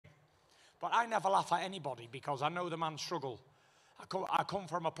But I never laugh at anybody because I know the man's struggle. I come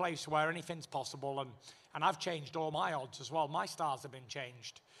from a place where anything's possible, and I've changed all my odds as well. My stars have been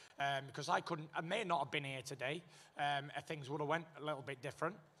changed because I may not have been here today if things would have went a little bit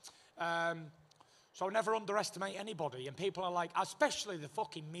different. So never underestimate anybody. And people are like, especially the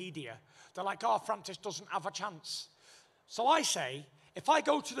fucking media, they're like, oh, Francis doesn't have a chance. So I say, if I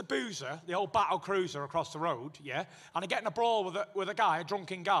go to the Boozer, the old battle cruiser across the road, yeah, and I get in a brawl with a guy, a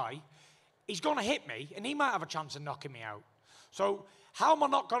drunken guy, he's going to hit me, and he might have a chance of knocking me out. So how am I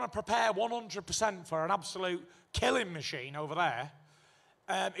not going to prepare 100% for an absolute killing machine over there?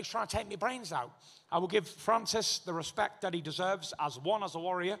 He's trying to take my brains out. I will give Francis the respect that he deserves as one, as a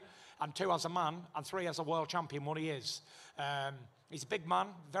warrior, and two, as a man, and three, as a world champion, what he is. He's a big man,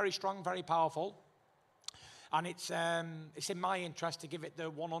 very strong, very powerful. And it's in my interest to give it the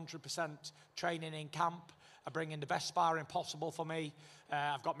 100% training in camp. I bring in the best sparring possible for me.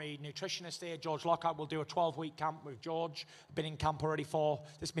 I've got my nutritionist here, George Lockhart. We'll do a 12-week camp with George. Been in camp already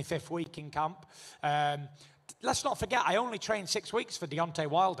this is my 5th week in camp. Let's not forget, I only trained 6 weeks for Deontay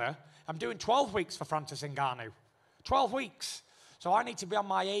Wilder. I'm doing 12 weeks for Francis Ngannou. 12 weeks. So I need to be on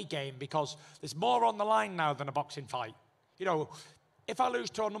my A game because there's more on the line now than a boxing fight. You know, if I lose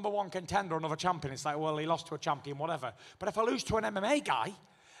to a #1 contender or another champion, it's like, well, he lost to a champion, whatever. But if I lose to an MMA guy,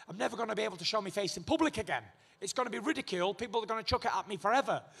 I'm never going to be able to show my face in public again. It's going to be ridiculed. People are going to chuck it at me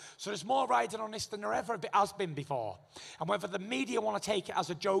forever. So there's more riding on this than there ever has been before. And whether the media want to take it as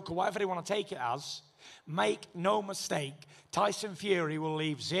a joke or whatever they want to take it as, make no mistake, Tyson Fury will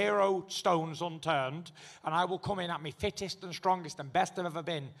leave 0 stones unturned, and I will come in at my fittest and strongest and best I've ever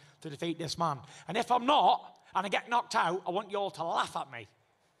been to defeat this man. And if I'm not, and I get knocked out, I want you all to laugh at me.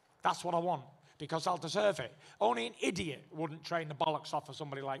 That's what I want, because I'll deserve it. Only an idiot wouldn't train the bollocks off of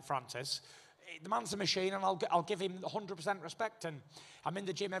somebody like Francis. The man's a machine, and I'll give him 100% respect. And I'm in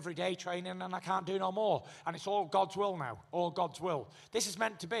the gym every day training, and I can't do no more. And it's all God's will now, all God's will. This is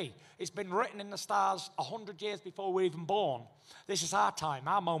meant to be. It's been written in the stars 100 years before we're even born. This is our time,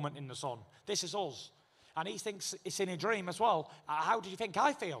 our moment in the sun. This is us. And he thinks it's in a dream as well. How do you think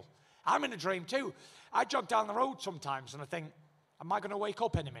I feel? I'm in a dream too. I jog down the road sometimes, and I think, am I going to wake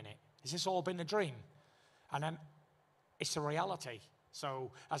up in a minute? Has this all been a dream? And then it's a reality.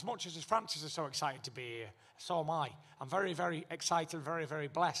 So as much as Francis is so excited to be here, so am I. I'm very, very excited, very, very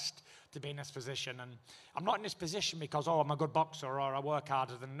blessed to be in this position. And I'm not in this position because, oh, I'm a good boxer or I work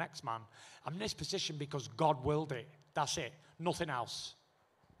harder than the next man. I'm in this position because God willed it. That's it. Nothing else.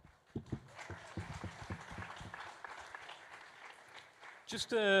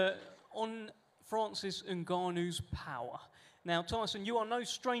 Just on Francis Ngannou's power. Now, Tyson, you are no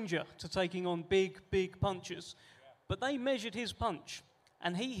stranger to taking on big, big punches. But they measured his punch,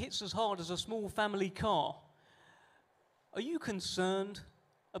 and he hits as hard as a small family car. Are you concerned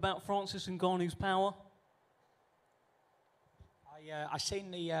about Francis Ngannou's power? I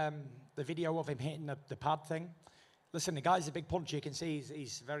seen the video of him hitting the pad thing. Listen, the guy's a big puncher. You can see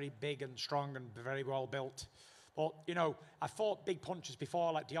he's very big and strong and very well built. But, you know, I fought big punchers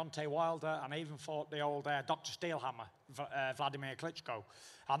before, like Deontay Wilder, and I even fought the old Dr. Steelhammer, Vladimir Klitschko.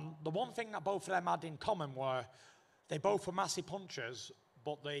 And the one thing that both of them had in common were they both were massive punchers,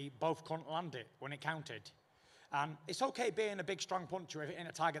 but they both couldn't land it when it counted. And it's okay being a big, strong puncher in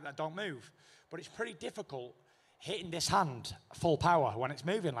a target that don't move, but it's pretty difficult hitting this hand full power when it's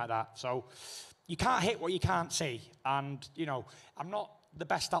moving like that. So you can't hit what you can't see. And, you know, I'm not the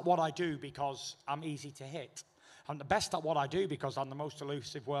best at what I do because I'm easy to hit. I'm the best at what I do because I'm the most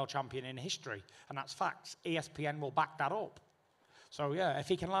elusive world champion in history. And that's facts. ESPN will back that up. So, yeah, if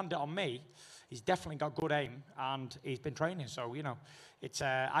he can land it on me, he's definitely got good aim, and he's been training. So, you know, it's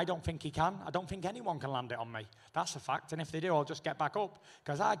I don't think he can. I don't think anyone can land it on me. That's a fact. And if they do, I'll just get back up.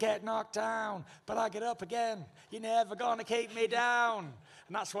 Because I get knocked down, but I get up again. You're never going to keep me down.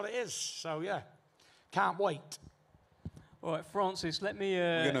 And that's what it is. So, yeah, can't wait. All right, Francis, let me...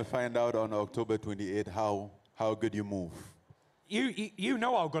 We're going to find out on October 28th how good you move. You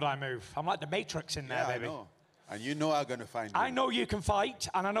know how good I move. I'm like the Matrix in there, baby. I know. And you know I'm going to find you. I know you can fight,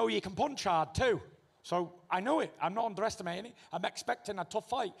 and I know you can punch hard too. So I know it. I'm not underestimating it. I'm expecting a tough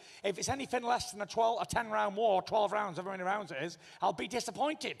fight. If it's anything less than a 10-round war, 12 rounds, however many rounds it is, I'll be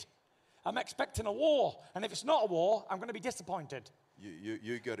disappointed. I'm expecting a war. And if it's not a war, I'm going to be disappointed.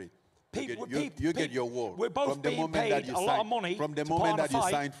 You get it. You get your war. We're both being paid a lot of money from the moment that you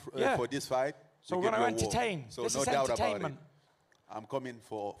signed for this fight. So we're going to entertain. So this no is doubt entertainment. about it. I'm coming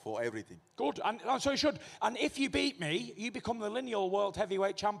for everything. Good, and so you should. And if you beat me, you become the lineal world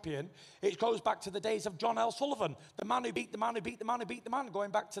heavyweight champion. It goes back to the days of John L. Sullivan, the man who beat the man who beat the man who beat the man, going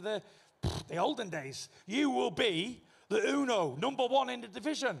back to the olden days. You will be the Uno, #1 in the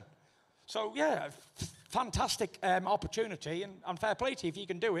division. So yeah, fantastic opportunity, and fair play to you if you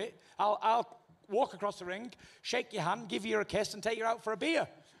can do it. I'll walk across the ring, shake your hand, give you a kiss, and take you out for a beer.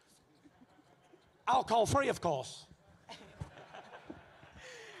 Alcohol free, of course.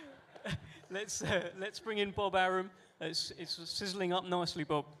 Let's bring in Bob Arum. It's sizzling up nicely,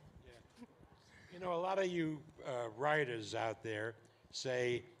 Bob. Yeah. You know, a lot of you writers out there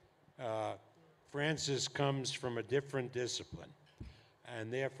say Francis comes from a different discipline,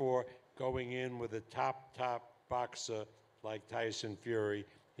 and therefore going in with a top boxer like Tyson Fury,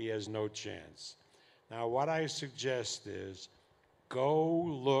 he has no chance. Now, what I suggest is go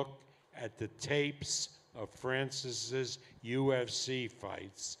look at the tapes of Francis's UFC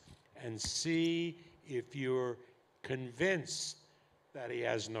fights and see if you're convinced that he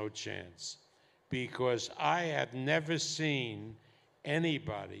has no chance. Because I have never seen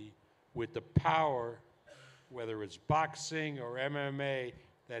anybody with the power, whether it's boxing or MMA,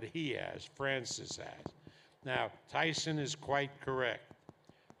 that he has, Francis has. Now, Tyson is quite correct.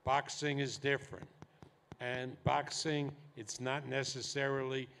 Boxing is different. And boxing, it's not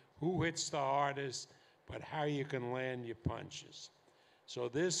necessarily who hits the hardest, but how you can land your punches. So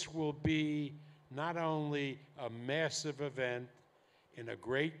this will be not only a massive event in a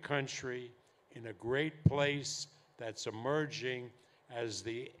great country, in a great place that's emerging as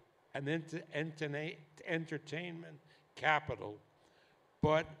an entertainment capital,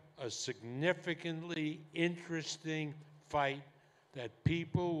 but a significantly interesting fight that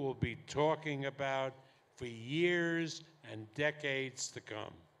people will be talking about for years and decades to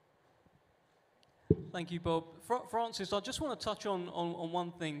come. Thank you, Bob. Francis, I just want to touch on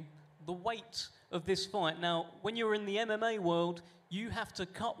one thing, the weight of this fight. Now, when you're in the MMA world, you have to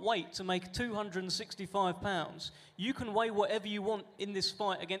cut weight to make 265 pounds. You can weigh whatever you want in this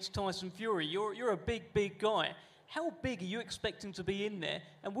fight against Tyson Fury. You're a big guy. How big are you expecting to be in there?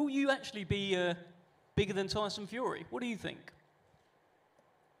 And will you actually be bigger than Tyson Fury? What do you think?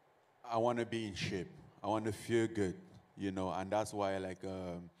 I want to be in shape. I want to feel good, you know, and that's why, like,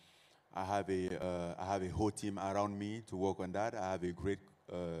 I have a whole team around me to work on that. I have a great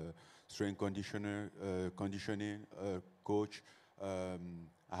strength conditioning coach. I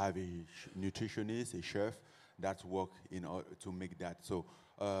have a nutritionist, a chef that's work in order to make that. So,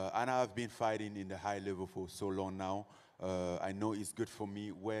 and I've been fighting in the high level for so long now. I know it's good for me.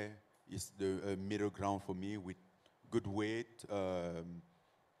 Where is the middle ground for me with good weight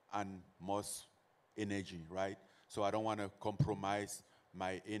and most energy, right? So I don't want to compromise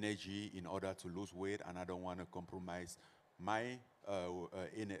my energy in order to lose weight, and I don't want to compromise my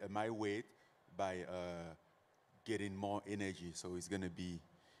my weight by getting more energy. So it's going to be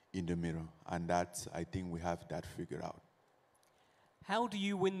in the middle, and that's, I think we have that figured out. How do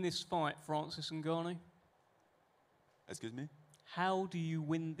you win this fight, Francis Ngannou? Excuse me? How do you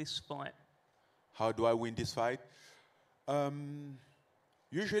win this fight? How do I win this fight?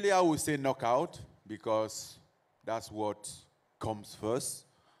 Usually I would say knockout, because that's what comes first.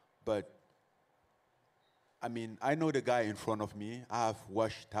 But I mean, I know the guy in front of me. I have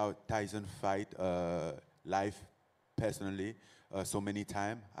watched Tyson fight live personally so many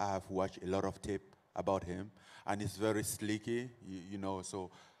times. I have watched a lot of tape about him, and it's very slicky, you know.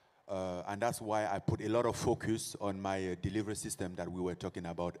 So, and that's why I put a lot of focus on my delivery system that we were talking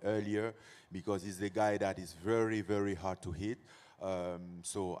about earlier, because he's the guy that is very hard to hit.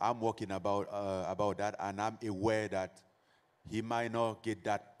 So I'm working about that, and I'm aware that he might not get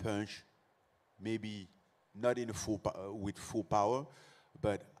that punch, maybe not in with full power,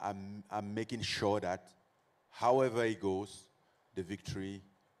 but I'm making sure that however it goes, the victory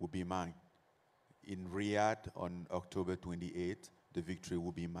will be mine. In Riyadh on October 28th, the victory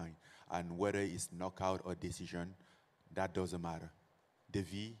will be mine. And whether it's knockout or decision, that doesn't matter. The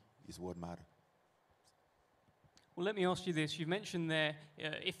V is what matters. Well, let me ask you this. You mentioned there,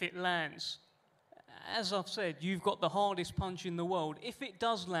 if it lands, as I've said, you've got the hardest punch in the world. If it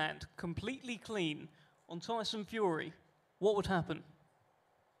does land completely clean on Tyson Fury, what would happen?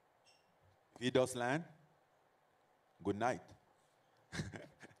 If it does land, good night.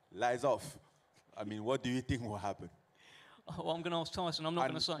 Lies off. I mean, what do you think will happen? Oh, well, I'm going to ask Tyson. I'm not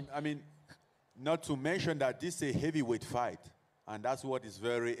going to say. I mean, not to mention that this is a heavyweight fight, and that's what is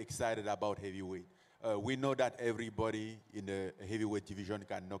very excited about heavyweight. We know that everybody in the heavyweight division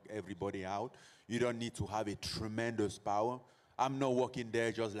can knock everybody out. You don't need to have a tremendous power. I'm not walking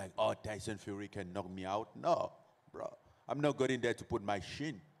there just like, oh, Tyson Fury can knock me out. No, bro. I'm not going there to put my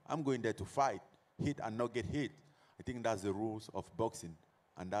shin. I'm going there to fight, hit and not get hit. I think that's the rules of boxing,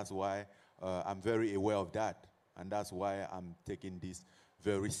 and that's why I'm very aware of that, and that's why I'm taking this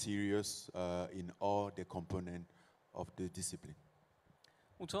very serious in all the components of the discipline.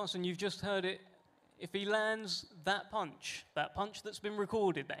 Well, Tyson, you've just heard it. If he lands that punch that's been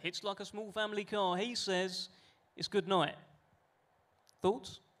recorded, that hits like a small family car, he says it's good night.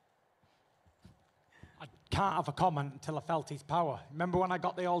 Thoughts? I can't have a comment until I felt his power. Remember when I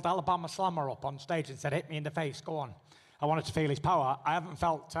got the old Alabama Slammer up on stage and said, hit me in the face, go on. I wanted to feel his power. I haven't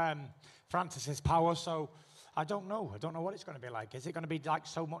felt Francis's power, so I don't know. I don't know what it's going to be like. Is it going to be like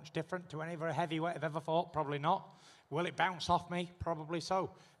so much different to any other heavyweight I've ever fought? Probably not. Will it bounce off me? Probably so,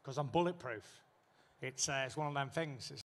 because I'm bulletproof. It's one of them things.